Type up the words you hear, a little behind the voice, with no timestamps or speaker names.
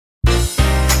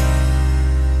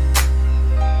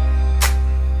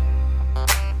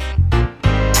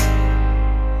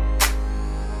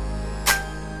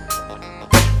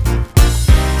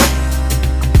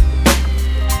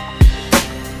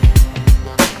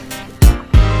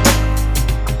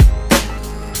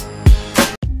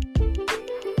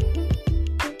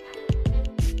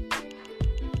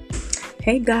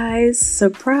Hey guys,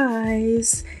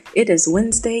 surprise! It is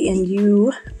Wednesday and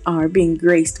you are being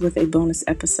graced with a bonus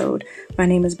episode. My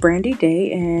name is Brandy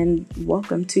Day and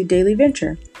welcome to Daily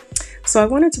Venture. So I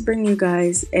wanted to bring you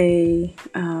guys a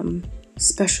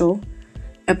special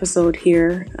episode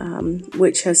here,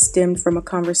 which has stemmed from a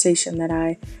conversation that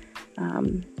I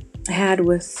had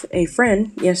with a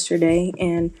friend yesterday,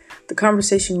 and the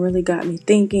conversation really got me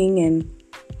thinking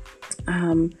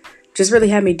and just really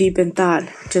had me deep in thought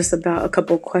just about a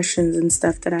couple of questions and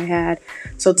stuff that I had.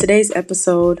 So today's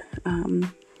episode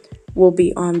will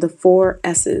be on the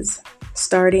 4S's: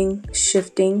 starting,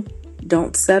 shifting,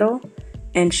 don't settle,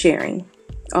 and sharing.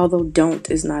 Although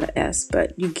don't is not an S,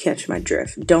 but you catch my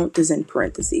drift. Don't is in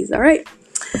parentheses. All right.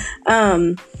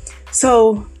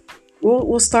 So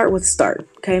we'll start with start.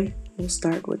 Okay. We'll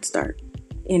start with start.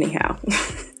 Anyhow.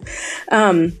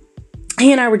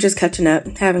 He and I were just catching up,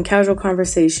 having casual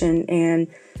conversation, and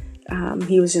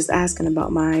he was just asking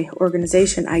about my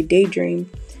organization, I Daydream,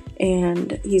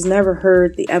 and he's never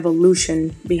heard the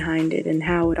evolution behind it and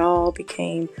how it all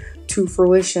became to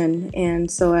fruition. And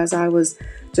so as I was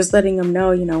just letting him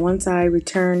know, once I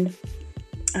returned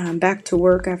back to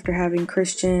work after having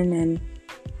Christian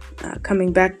and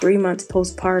coming back 3 months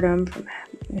postpartum, from,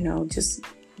 just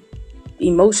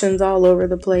emotions all over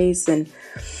the place, and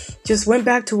just went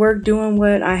back to work doing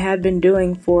what I had been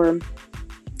doing for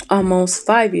almost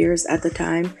 5 years at the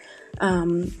time.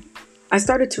 I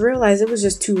started to realize it was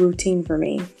just too routine for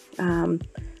me.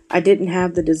 I didn't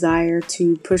have the desire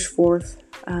to push forth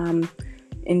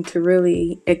and to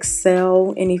really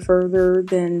excel any further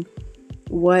than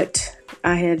what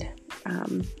I had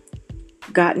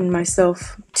gotten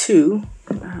myself to,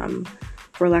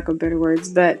 for lack of better words.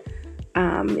 But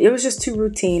it was just too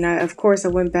routine. Of course, I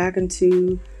went back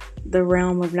into the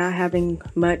realm of not having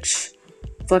much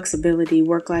flexibility,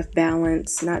 work-life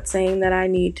balance. Not saying that I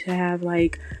need to have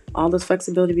like all this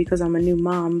flexibility because I'm a new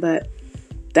mom, but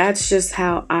that's just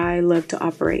how I love to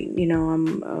operate.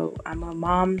 I'm a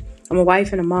mom, I'm a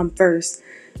wife and a mom first,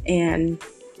 and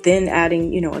then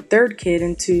adding, a third kid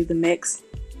into the mix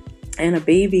and a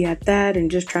baby at that,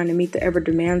 and just trying to meet the ever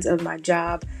demands of my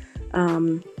job.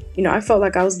 I felt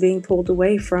like I was being pulled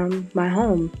away from my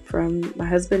home, from my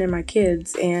husband and my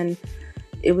kids. And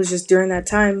it was just during that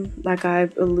time, like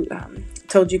I've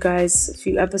told you guys a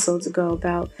few episodes ago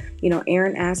about,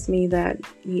 Aaron asked me that,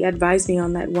 he advised me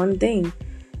on that one thing.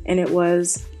 And it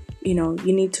was, you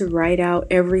need to write out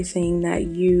everything that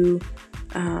you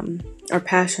are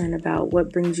passionate about,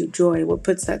 what brings you joy, what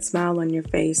puts that smile on your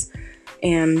face.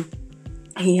 And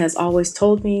he has always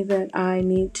told me that I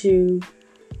need to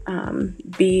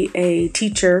be a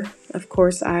teacher. Of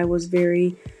course, I was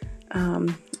very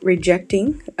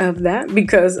rejecting of that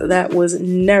because that was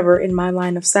never in my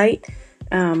line of sight.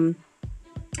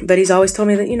 But he's always told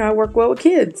me that, I work well with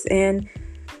kids, and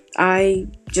I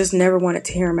just never wanted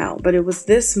to hear him out. But it was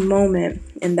this moment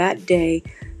in that day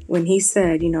when he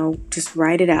said, just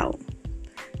write it out.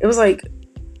 It was like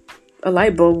a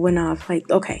light bulb went off, like,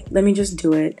 okay, let me just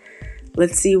do it.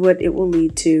 Let's see what it will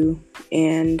lead to.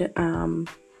 And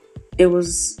it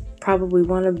was probably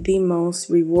one of the most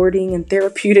rewarding and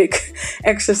therapeutic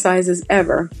exercises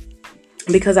ever,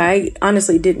 because I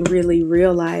honestly didn't really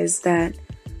realize that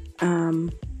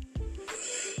I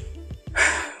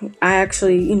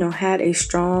actually, had a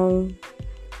strong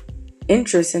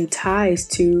interest and ties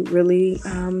to really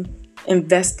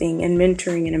investing and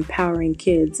mentoring and empowering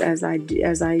kids as I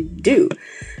do.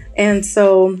 And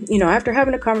so, after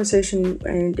having a conversation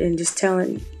and just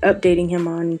updating him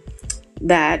on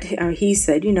that, he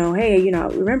said, hey,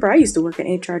 remember I used to work in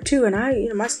HR too. And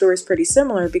my story is pretty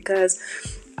similar, because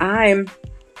I'm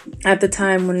at the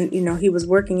time when, he was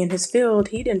working in his field,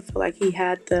 he didn't feel like he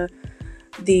had the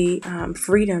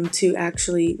freedom to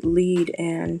actually lead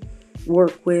and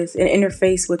work with and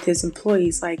interface with his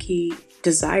employees like he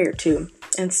desired to.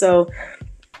 And so,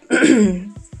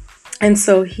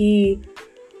 he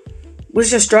was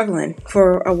just struggling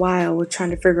for a while with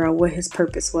trying to figure out what his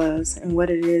purpose was and what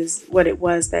it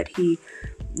was that he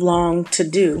longed to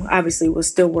do. Obviously, was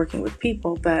still working with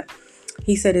people, but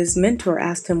he said his mentor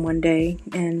asked him one day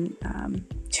and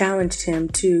challenged him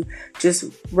to just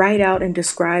write out and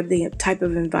describe the type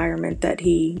of environment that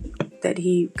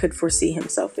he could foresee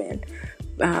himself in.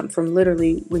 From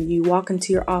literally when you walk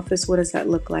into your office, what does that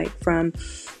look like? From,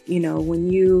 when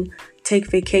you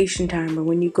take vacation time, or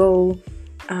when you go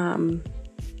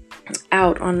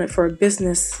out for a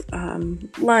business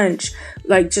lunch,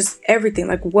 like just everything.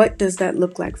 Like, what does that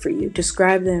look like for you?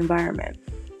 Describe the environment.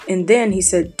 And then he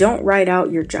said, don't write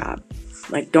out your job.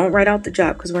 Like, don't write out the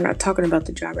job, because we're not talking about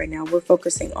the job right now. We're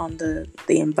focusing on the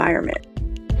environment.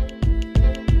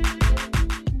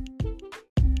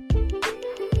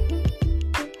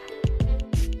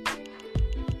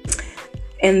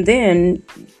 And then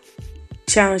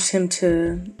challenged him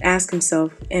to ask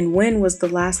himself, and when was the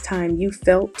last time you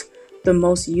felt the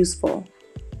most useful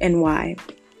and why?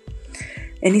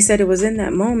 And he said it was in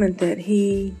that moment that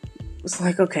he was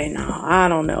like, okay, no, I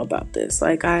don't know about this.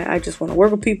 Like, I just want to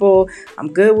work with people.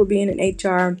 I'm good with being in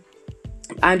HR.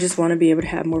 I just want to be able to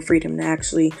have more freedom to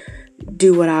actually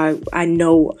do what I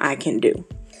know I can do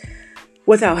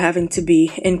without having to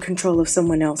be in control of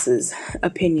someone else's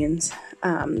opinions.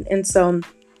 And so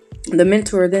the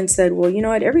mentor then said, well, you know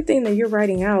what, everything that you're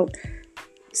writing out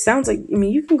sounds like,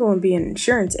 you can go and be an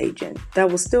insurance agent. That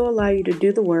will still allow you to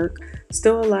do the work,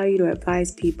 still allow you to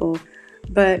advise people,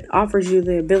 but offers you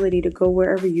the ability to go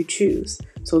wherever you choose.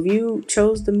 So if you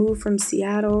chose to move from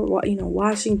Seattle,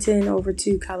 Washington over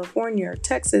to California or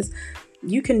Texas,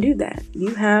 you can do that.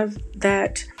 You have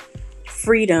that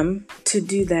freedom to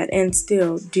do that and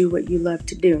still do what you love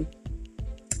to do.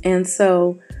 And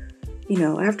so,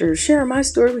 after sharing my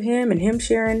story with him and him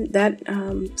sharing that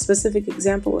specific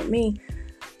example with me,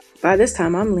 by this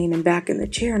time I'm leaning back in the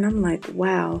chair and I'm like,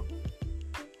 wow,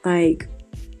 like,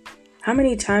 how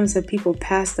many times have people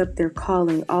passed up their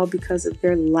calling all because of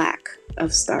their lack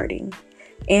of starting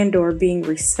and or being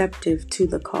receptive to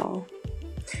the call?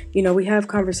 We have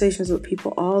conversations with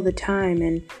people all the time,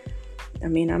 and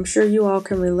I'm sure you all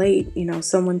can relate.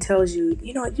 Someone tells you,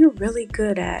 what you're really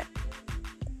good at,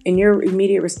 and your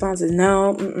immediate response is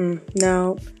no,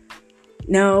 no.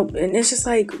 And it's just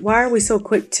like, why are we so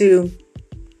quick to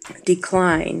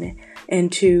decline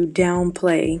and to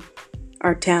downplay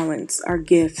our talents, our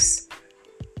gifts,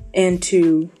 and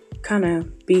to kind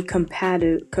of be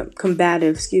combative,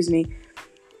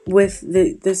 with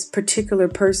this particular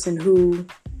person who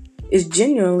is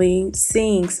genuinely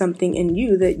seeing something in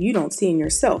you that you don't see in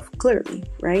yourself clearly,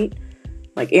 right?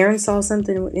 Like Aaron saw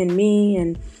something in me,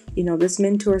 and this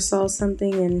mentor saw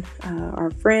something in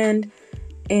our friend,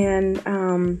 and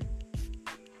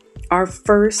our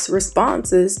first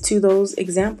responses to those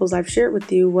examples I've shared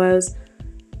with you was,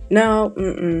 no,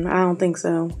 I don't think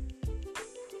so.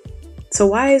 So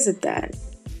why is it that,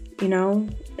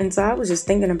 And so I was just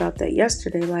thinking about that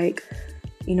yesterday, like,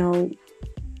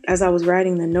 as I was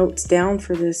writing the notes down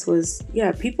for this was,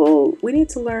 people, we need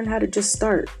to learn how to just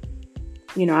start.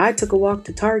 I took a walk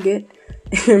to Target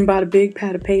and bought a big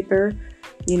pad of paper.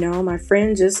 My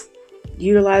friend just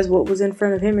utilized what was in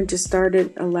front of him and just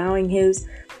started allowing his,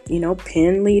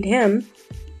 pen lead him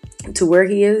to where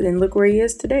he is, and look where he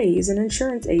is today. He's an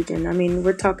insurance agent.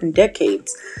 We're talking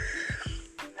decades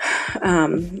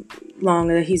long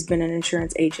that he's been an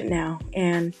insurance agent now.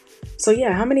 And so,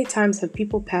 how many times have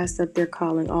people passed up their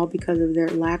calling all because of their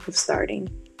lack of starting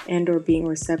and or being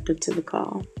receptive to the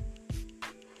call?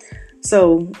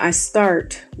 So I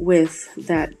start with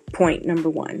that point number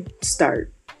one,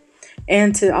 start.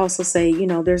 And to also say,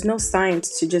 there's no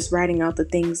science to just writing out the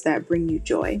things that bring you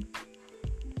joy.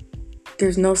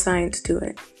 There's no science to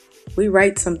it. We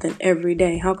write something every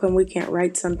day. How come we can't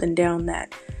write something down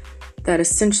that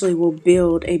essentially will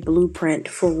build a blueprint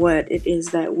for what it is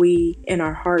that we in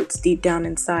our hearts deep down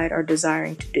inside are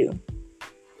desiring to do?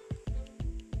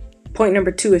 Point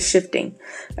number two is shifting.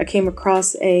 I came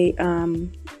across a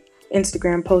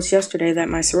Instagram post yesterday that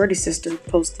my sorority sister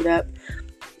posted up.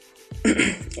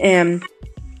 And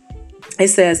it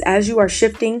says, as you are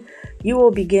shifting, you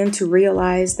will begin to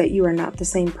realize that you are not the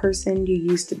same person you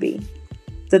used to be.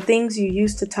 The things you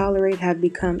used to tolerate have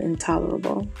become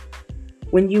intolerable.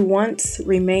 When you once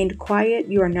remained quiet,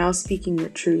 you are now speaking your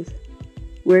truth.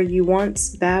 Where you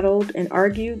once battled and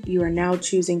argued, you are now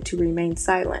choosing to remain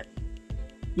silent.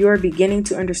 You are beginning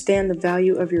to understand the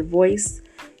value of your voice,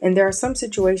 and there are some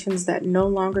situations that no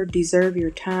longer deserve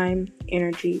your time,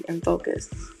 energy, and focus.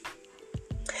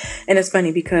 And it's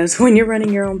funny because when you're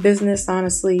running your own business,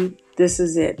 honestly, this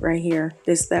is it right here.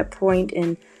 This that point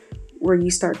in where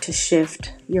you start to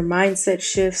shift. Your mindset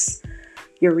shifts.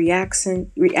 Your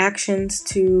reactions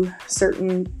to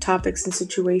certain topics and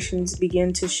situations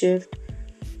begin to shift.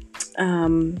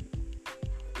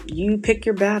 You pick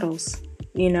your battles,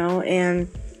 and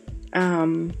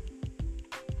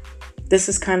this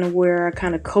is kind of where I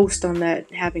kind of coast on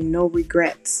that, having no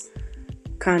regrets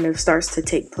kind of starts to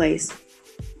take place.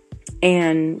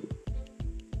 And,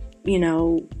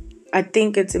 I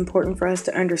think it's important for us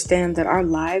to understand that our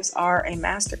lives are a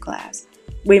masterclass.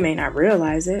 We may not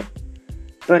realize it,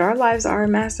 but our lives are a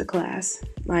masterclass.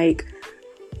 Like,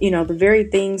 the very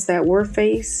things that we're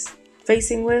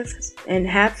facing with and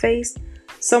have faced,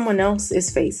 someone else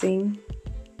is facing,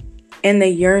 and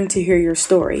they yearn to hear your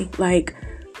story. Like,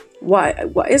 why?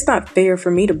 It's not fair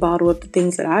for me to bottle up the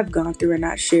things that I've gone through and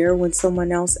not share when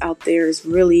someone else out there is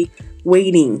really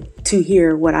waiting to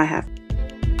hear what I have.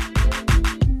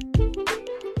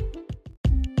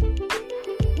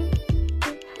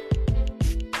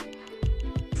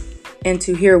 and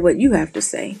to hear what you have to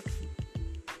say.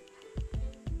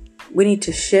 We need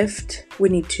to shift. We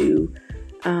need to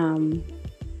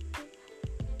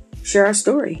share our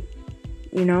story.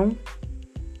 We don't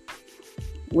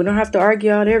have to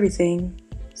argue out everything.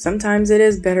 Sometimes it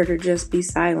is better to just be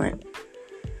silent.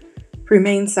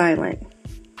 Remain silent.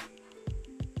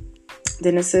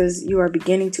 Then it says, you are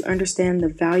beginning to understand the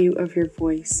value of your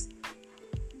voice.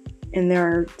 And there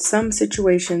are some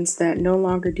situations that no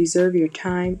longer deserve your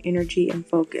time, energy, and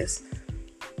focus.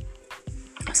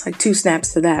 It's like 2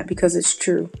 snaps to that, because it's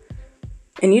true.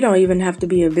 And you don't even have to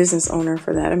be a business owner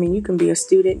for that. I mean, you can be a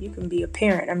student, you can be a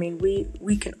parent. I mean,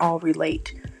 we can all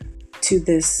relate to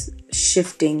this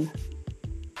shifting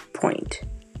point,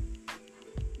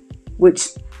 which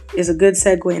is a good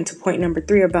segue into point number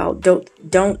 3 about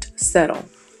don't settle.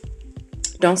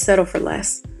 Don't settle for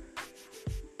less.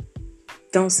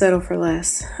 Don't settle for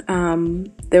less.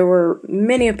 There were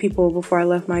many of people before I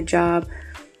left my job,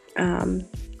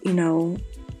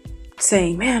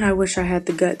 saying, man, I wish I had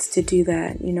the guts to do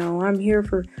that. I'm here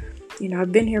for,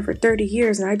 I've been here for 30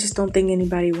 years and I just don't think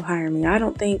anybody will hire me. I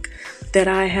don't think that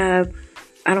I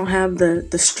don't have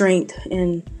the strength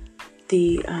and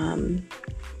the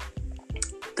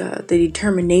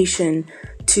determination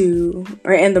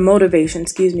and the motivation,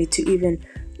 to even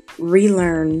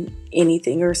relearn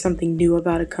anything or something new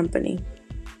about a company.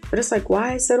 But it's like,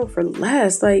 why settle for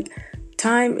less? Like,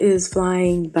 time is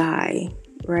flying by,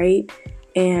 right?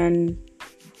 And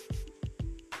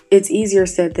it's easier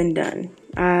said than done.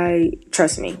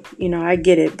 Trust me, I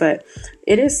get it, but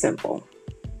it is simple.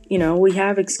 We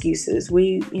have excuses.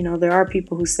 There are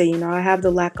people who say, I have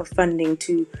the lack of funding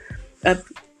to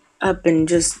up and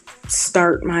just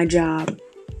start my job.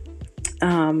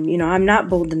 I'm not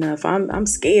bold enough. I'm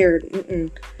scared.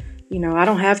 I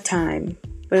don't have time.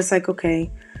 But it's like,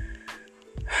 okay,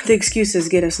 the excuses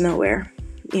get us nowhere.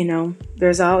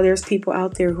 There's people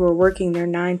out there who are working their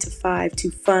 9 to 5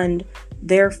 to fund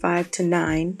their 5 to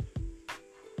 9,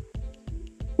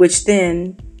 which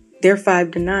then their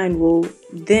 5 to 9 will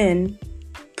then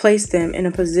place them in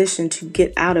a position to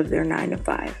get out of their 9 to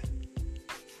 5.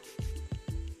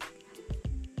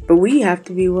 But we have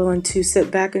to be willing to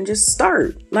sit back and just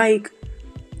start. Like,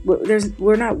 what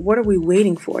are we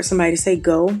waiting for? Somebody to say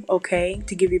go, okay,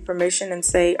 to give you permission and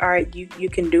say, all right, you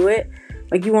can do it.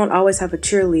 Like, you won't always have a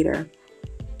cheerleader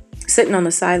sitting on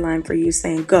the sideline for you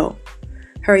saying, go,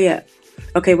 hurry up.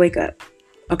 Okay, wake up.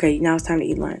 Okay, now it's time to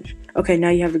eat lunch. Okay, now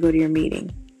you have to go to your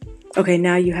meeting. Okay,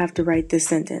 now you have to write this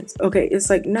sentence. Okay, it's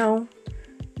like, no,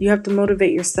 you have to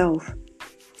motivate yourself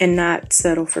and not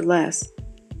settle for less.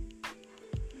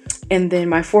 And then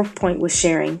my 4th point was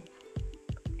sharing.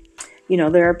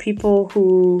 There are people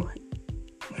who,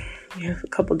 you have a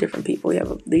couple different people. You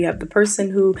have the person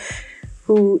who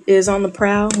is on the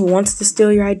prowl, who wants to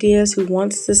steal your ideas, who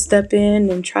wants to step in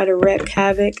and try to wreak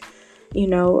havoc,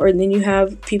 or then you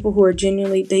have people who are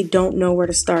genuinely, they don't know where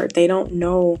to start. They don't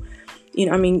know,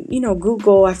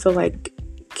 Google, I feel like,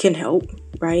 can help,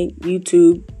 right?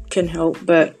 YouTube can help,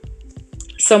 but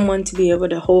someone to be able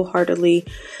to wholeheartedly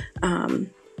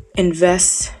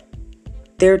invest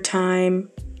their time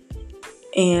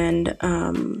and,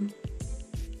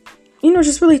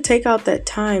 just really take out that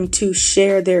time to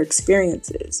share their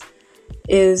experiences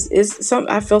is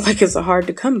I feel like it's a hard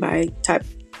to come by type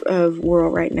of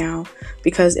world right now,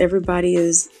 because everybody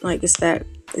is like, it's that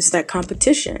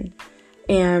competition.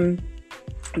 And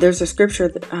there's a scripture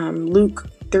that Luke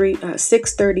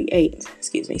 6:38,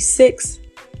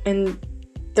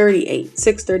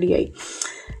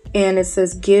 and it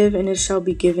says, give and it shall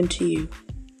be given to you.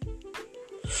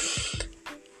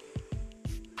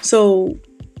 So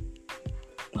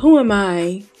who am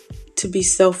I to be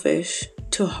selfish,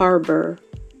 to harbor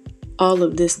all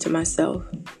of this to myself?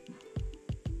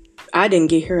 I didn't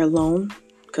get here alone,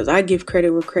 because I give credit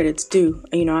where credit's due.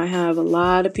 I have a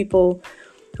lot of people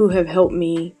who have helped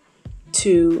me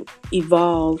to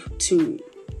evolve to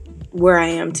where I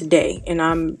am today. And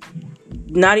I'm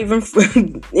not even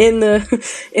in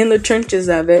the trenches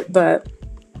of it, but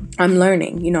I'm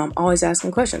learning. I'm always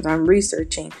asking questions. I'm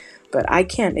researching, but I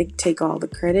can't take all the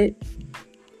credit.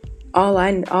 All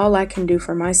I can do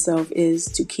for myself is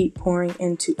to keep pouring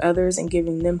into others and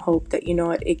giving them hope that, you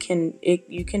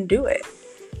can do it.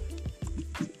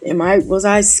 Was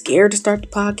I scared to start the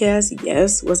podcast?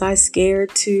 Yes. Was I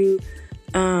scared to,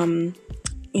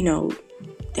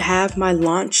 have my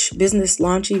business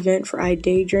launch event for I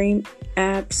Daydream?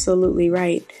 Absolutely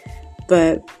right.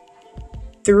 But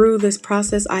through this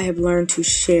process, I have learned to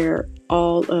share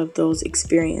all of those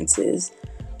experiences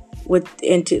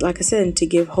and to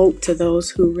give hope to those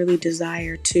who really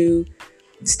desire to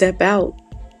step out.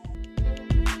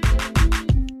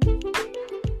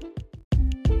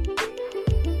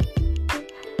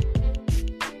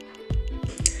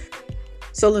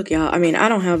 So look, y'all, I mean, I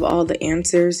don't have all the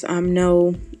answers. I'm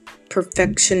no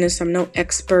perfectionist. I'm no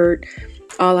expert.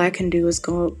 All I can do is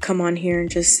come on here and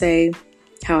just say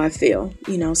how I feel,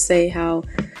 say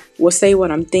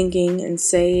what I'm thinking and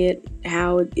say it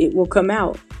how it will come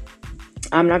out.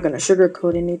 I'm not going to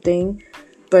sugarcoat anything,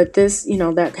 but this,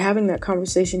 that having that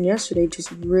conversation yesterday just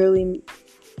really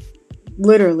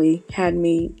literally had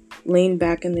me lean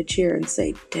back in the chair and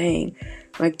say, dang,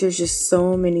 like there's just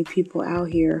so many people out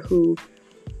here who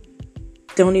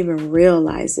don't even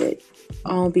realize it,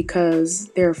 all because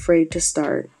they're afraid to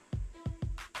start.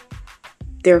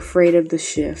 They're afraid of the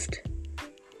shift.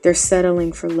 They're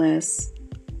settling for less,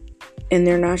 and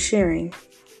they're not sharing.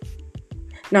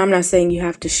 Now, I'm not saying you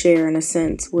have to share in a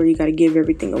sense where you got to give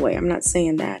everything away. I'm not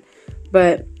saying that.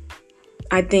 But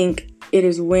I think it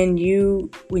is when you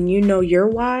know your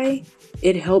why,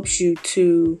 it helps you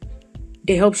to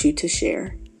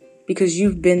share, because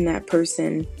you've been that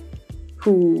person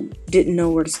who didn't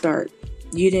know where to start.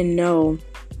 You didn't know,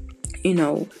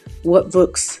 what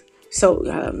books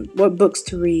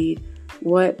to read,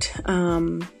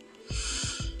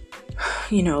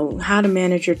 how to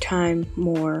manage your time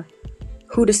more,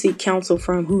 who to seek counsel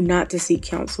from, who not to seek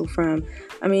counsel from.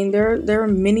 I mean, there are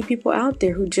many people out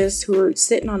there who are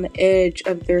sitting on the edge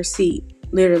of their seat,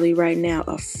 literally right now,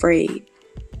 afraid.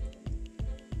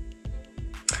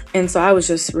 And so I was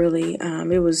just really,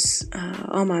 it was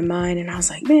on my mind, and I was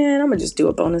like, man, I'm gonna just do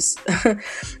a bonus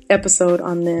episode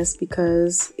on this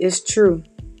because it's true.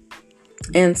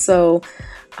 And so,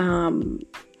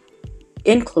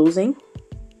 in closing,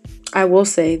 I will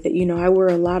say that, I wear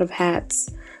a lot of hats,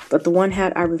 but the one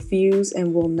hat I refuse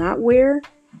and will not wear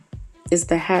is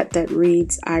the hat that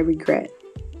reads, I regret.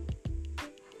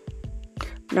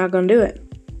 Not gonna do it,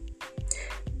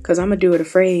 because I'm gonna do it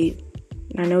afraid.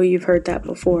 I know you've heard that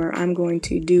before. I'm going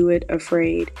to do it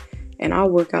afraid, and I'll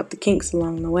work out the kinks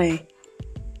along the way.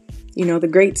 The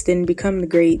greats didn't become the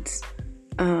greats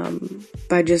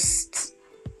by just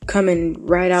coming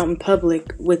right out in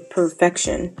public with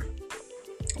perfection.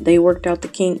 They worked out the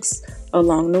kinks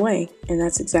along the way, and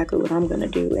that's exactly what I'm going to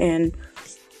do. And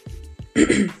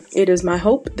it is my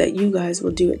hope that you guys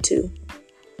will do it too.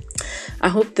 I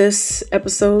hope this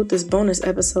bonus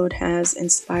episode has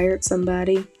inspired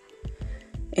somebody.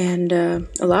 And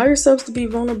allow yourselves to be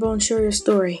vulnerable and share your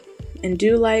story. And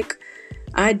do like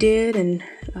I did and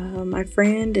my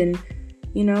friend, and,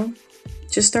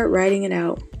 just start writing it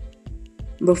out.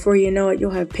 Before you know it,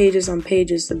 you'll have pages on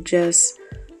pages of just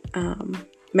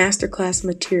masterclass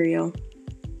material.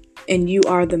 And you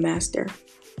are the master.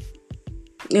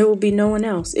 It will be no one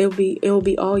else. It will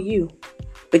be all you.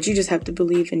 But you just have to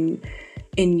believe in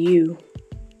you.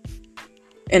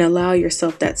 And allow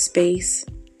yourself that space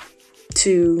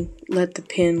to let the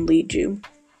pen lead you.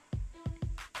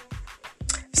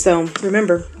 So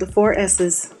remember the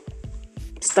 4S's: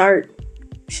 start,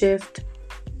 shift,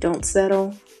 don't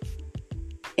settle,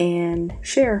 and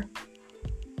share.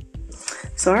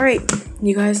 So, all right,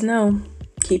 you guys know,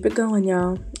 keep it going,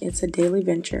 y'all. It's a daily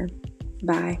venture.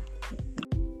 Bye.